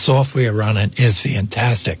 The software on it is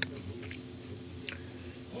fantastic.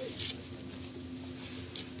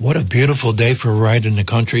 What a beautiful day for a ride in the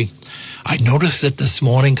country. I noticed it this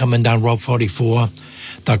morning coming down Route 44.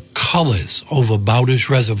 The colors over Bowdish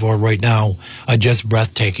Reservoir right now are just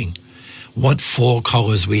breathtaking. What fall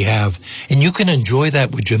colors we have. And you can enjoy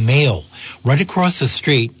that with your meal right across the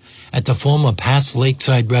street at the former Pass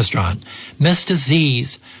Lakeside Restaurant. Mr.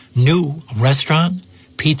 Z's new restaurant,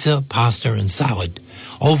 pizza, pasta, and salad,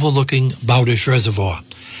 overlooking Bowdish Reservoir.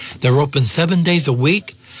 They're open 7 days a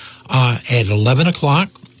week at 11 o'clock.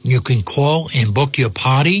 You can call and book your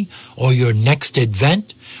party or your next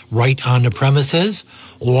event right on the premises,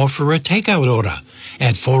 or for a takeout order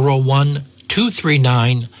at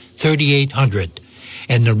 401-239-3800.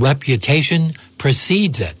 And the reputation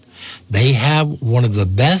precedes it. They have one of the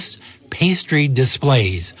best pastry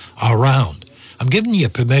displays around. I'm giving you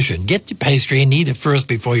permission. Get the pastry and eat it first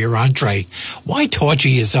before your entree. Why torture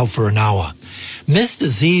yourself for an hour? Mr.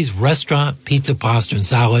 Z's Restaurant, Pizza, Pasta, and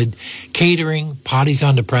Salad, catering, parties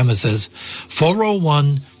on the premises,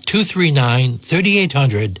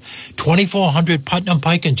 401-239-3800, 2400 Putnam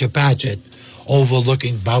Pike in Chepachet,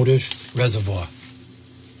 overlooking Bowdish Reservoir.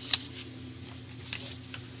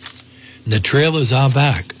 The trailers are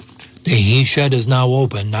back. The he shed is now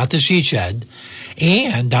open, not the she shed.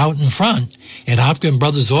 And out in front, at Hopkins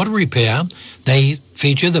Brothers Auto Repair, they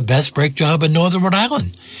feature the best brake job in Northern Rhode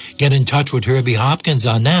Island. Get in touch with Herbie Hopkins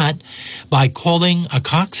on that by calling a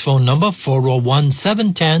Cox phone number,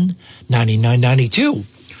 401-710-9992.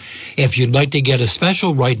 If you'd like to get a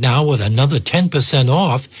special right now with another 10%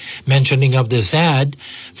 off, mentioning of this ad,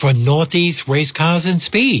 for Northeast Race Cars and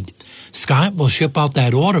Speed, Scott will ship out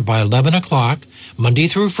that order by 11 o'clock, Monday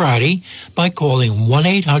through Friday, by calling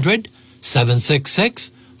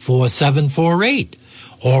 1-800-766-4748.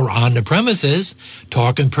 Or on the premises,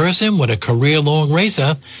 talk in person with a career-long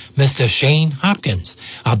racer, Mr. Shane Hopkins,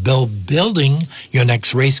 building your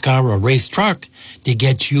next race car or race truck to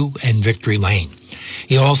get you in victory lane.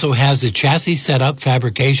 He also has the chassis setup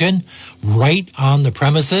fabrication right on the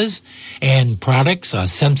premises, and products are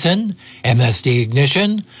Simpson, MSD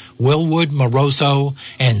Ignition, Willwood, Moroso,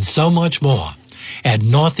 and so much more. At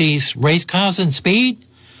Northeast Race Cars and Speed,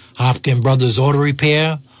 Hopkins Brothers Auto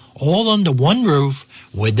Repair, all under one roof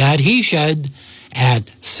with that he shed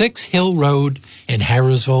at 6 Hill Road in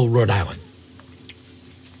Harrisville, Rhode Island.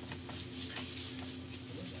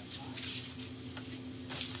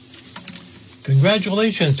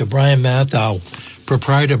 Congratulations to Brian Matthau,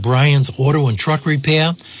 proprietor Brian's Auto and Truck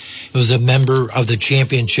Repair. He was a member of the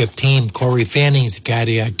championship team, Corey Fanning's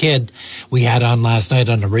Cadillac Kid, we had on last night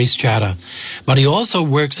on the Race Chatter. But he also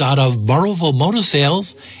works out of Burrowville Motor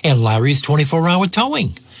Sales and Larry's 24-hour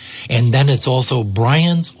towing. And then it's also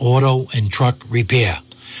Brian's Auto and Truck Repair.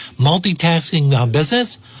 Multitasking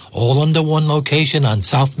business, all under one location on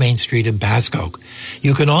South Main Street in Pascoag.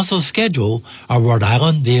 You can also schedule a Rhode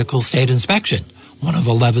Island Vehicle State Inspection, one of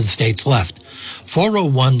 11 states left.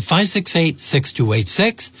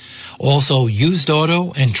 401-568-6286. Also, used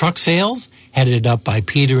auto and truck sales, headed up by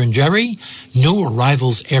Peter and Jerry. New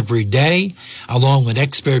arrivals every day, along with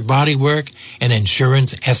expert body work and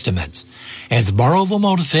insurance estimates. It's Burrowville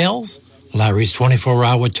Motor Sales, Larry's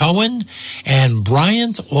 24-hour towing, and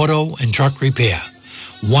Brian's Auto and Truck Repair.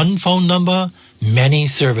 One phone number, many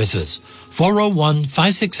services.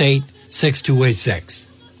 401-568-6286.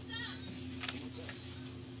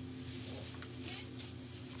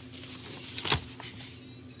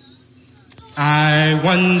 I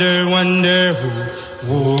wonder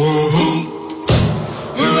who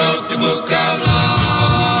wrote the book of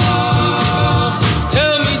love?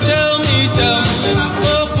 Tell me,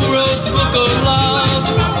 who wrote the book of love?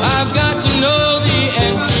 I've got to know the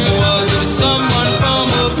answer. Was it someone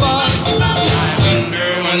from above? I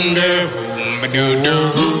wonder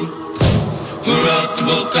who wrote the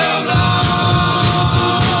book of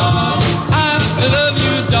love? I love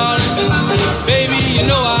you, darling, baby, you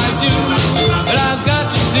know I do. But I've got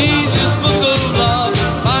to see this book of love,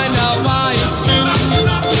 find out why it's true.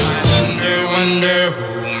 I wonder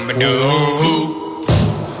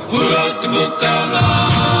who wrote the book of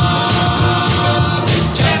love?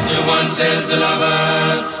 Chapter 1 says the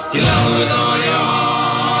lover, you love her with all your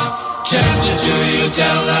heart. Chapter 2 you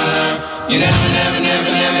tell her, you never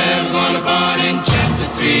ever gonna part. In chapter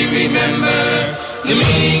 3 remember the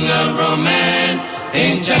meaning of romance.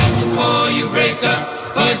 In chapter 4 you break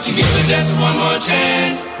up, but you give it just one more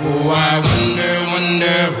chance. Oh, I wonder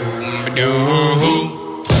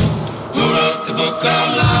who wrote the book of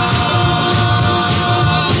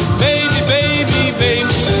love. Baby, baby, baby,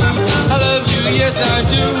 I love you, yes I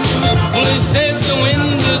do. Well, it says so in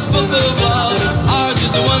this book of love, ours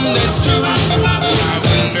is the one that's true. I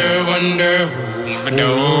wonder,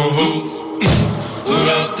 who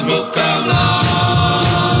wrote the book of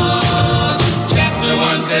love? Chapter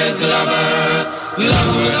 1 says to lover, you love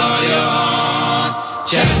her with all your heart.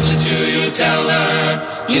 Chapter 2, you tell her,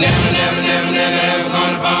 you never, never, never, never, ever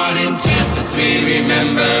gonna part. In chapter 3,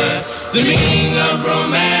 remember the meaning of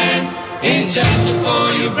romance. In chapter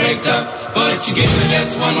 4, you break up, but you give her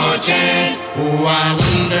just one more chance. Oh, I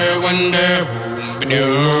wonder,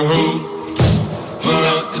 who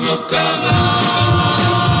wrote the book of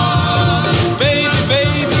love? Baby,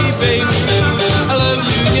 baby, baby, I love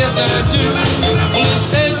you, yes I do. Well, it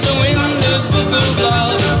says so in this book of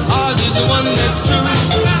love, ours is the one that's true.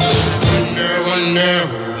 Wonder,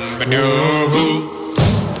 who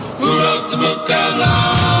wrote the book of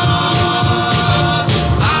love?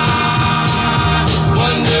 I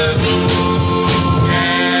wonder who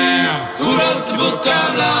wrote the book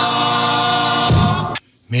of love?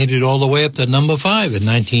 Made it all the way up to number 5 in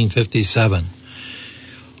 1957.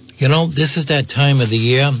 You know, this is that time of the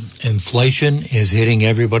year. Inflation is hitting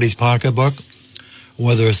everybody's pocketbook,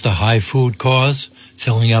 whether it's the high food costs,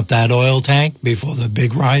 filling up that oil tank before the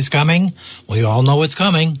big rise coming. We all know it's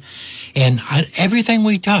coming. And everything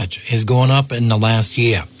we touch is going up in the last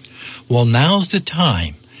year. Well, now's the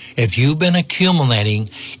time. If you've been accumulating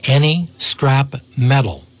any scrap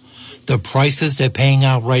metal, the prices they're paying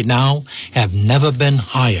out right now have never been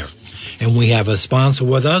higher. And we have a sponsor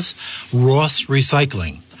with us, Ross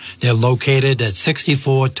Recycling. They're located at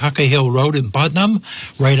 64 Tucker Hill Road in Putnam,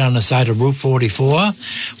 right on the side of Route 44,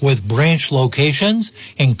 with branch locations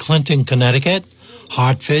in Clinton, Connecticut,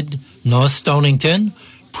 Hartford, North Stonington,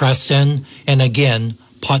 Preston, and again,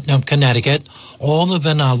 Putnam, Connecticut, all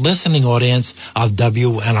within our listening audience of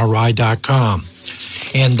WNRI.com.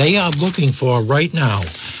 And they are looking for right now,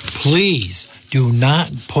 please do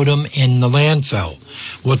not put them in the landfill.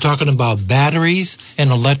 We're talking about batteries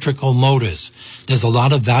and electrical motors. There's a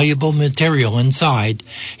lot of valuable material inside,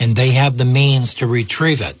 and they have the means to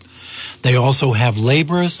retrieve it. They also have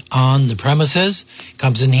laborers on the premises.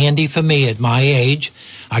 Comes in handy for me at my age.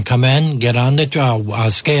 I come in, get on the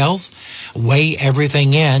scales, weigh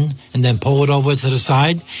everything in, and then pull it over to the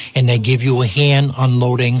side, and they give you a hand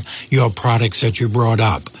unloading your products that you brought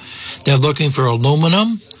up. They're looking for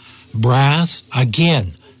aluminum, brass,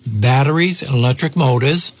 again, batteries and electric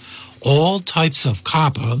motors, all types of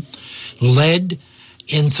copper, lead,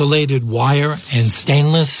 insulated wire, and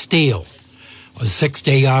stainless steel. A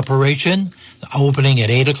 6-day operation, opening at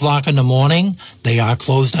 8 o'clock in the morning. They are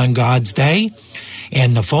closed on God's Day.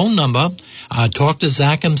 And the phone number, talk to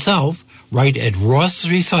Zach himself, right at Ross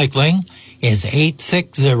Recycling, is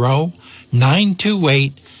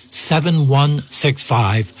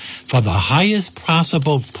 860-928-7165 for the highest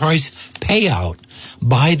possible price payout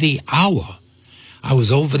by the hour. I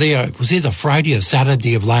was over there, it was either Friday or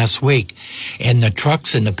Saturday of last week, and the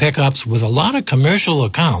trucks and the pickups with a lot of commercial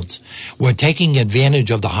accounts were taking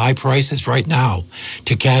advantage of the high prices right now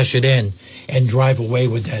to cash it in and drive away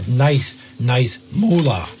with that nice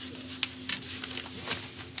moolah.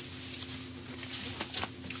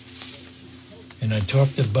 And I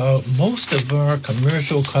talked about most of our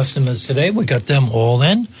commercial customers today. We got them all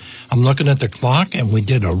in. I'm looking at the clock, and we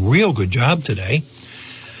did a real good job today.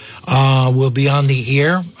 We'll be on the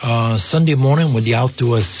air Sunday morning with the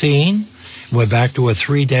outdoor scene. We're back to a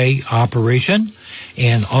 3-day operation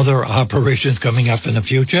and other operations coming up in the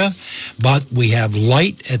future. But we have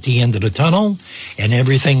light at the end of the tunnel, and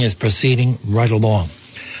everything is proceeding right along.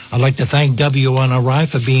 I'd like to thank WNRI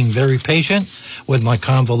for being very patient with my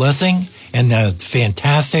convalescing and the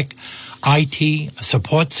fantastic IT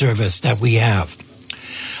support service that we have.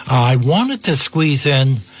 I wanted to squeeze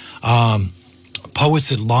in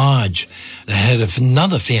Poets at Lodge. They had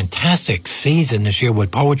another fantastic season this year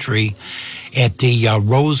with poetry at the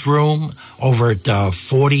Rose Room over at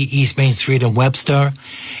 40 East Main Street in Webster,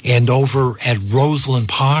 and over at Roseland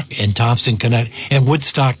Park in Thompson, Connecticut, and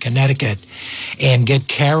Woodstock, Connecticut. And get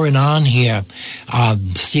Karen on here,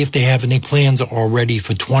 see if they have any plans already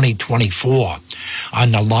for 2024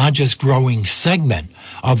 on the largest growing segment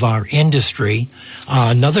of our industry.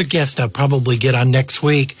 Another guest I'll probably get on next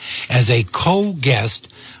week as a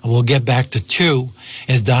co-guest, we'll get back to 2,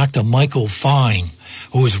 is Dr. Michael Fine,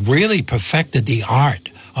 who has really perfected the art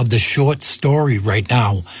of the short story right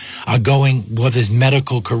now, going with his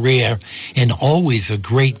medical career, and always a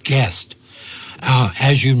great guest.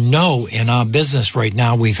 As you know, in our business right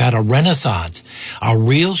now, we've had a renaissance, a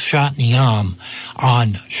real shot in the arm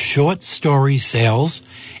on short story sales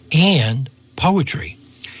and poetry.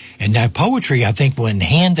 And that poetry, I think, went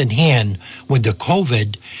hand in hand with the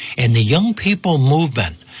COVID and the young people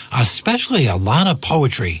movement, especially a lot of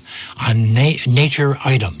poetry on nature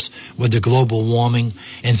items with the global warming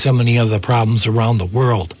and so many other problems around the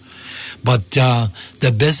world. But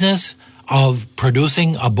the business of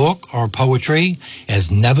producing a book or poetry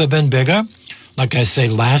has never been bigger. Like I say,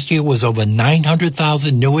 last year was over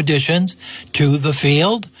 900,000 new additions to the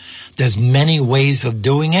field. There's many ways of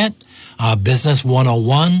doing it. Business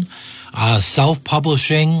 101,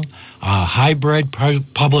 self-publishing, hybrid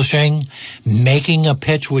publishing, making a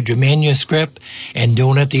pitch with your manuscript and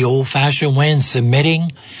doing it the old-fashioned way and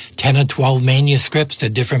submitting 10 or 12 manuscripts to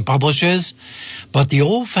different publishers. But the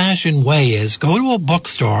old-fashioned way is go to a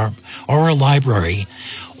bookstore or a library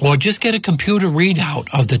or just get a computer readout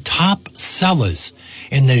of the top sellers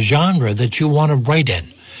in the genre that you want to write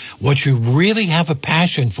in, what you really have a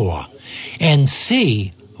passion for, and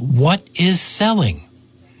see what is selling.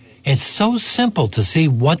 It's so simple to see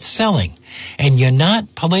what's selling. And you're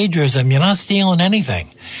not plagiarism, you're not stealing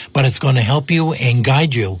anything, but it's going to help you and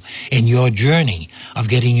guide you in your journey of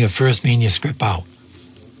getting your first manuscript out.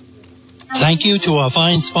 Thank you to our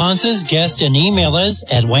fine sponsors, guests, and emailers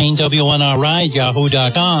at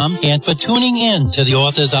WayneWNRI@yahoo.com and for tuning in to the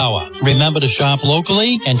Author's Hour. Remember to shop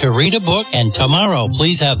locally and to read a book, and tomorrow,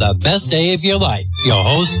 please have the best day of your life. Your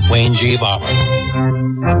host, Wayne G. Barber.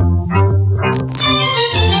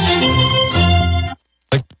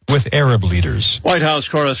 With Arab leaders. White House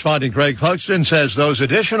correspondent Greg Clugston says those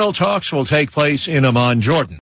additional talks will take place in Amman, Jordan.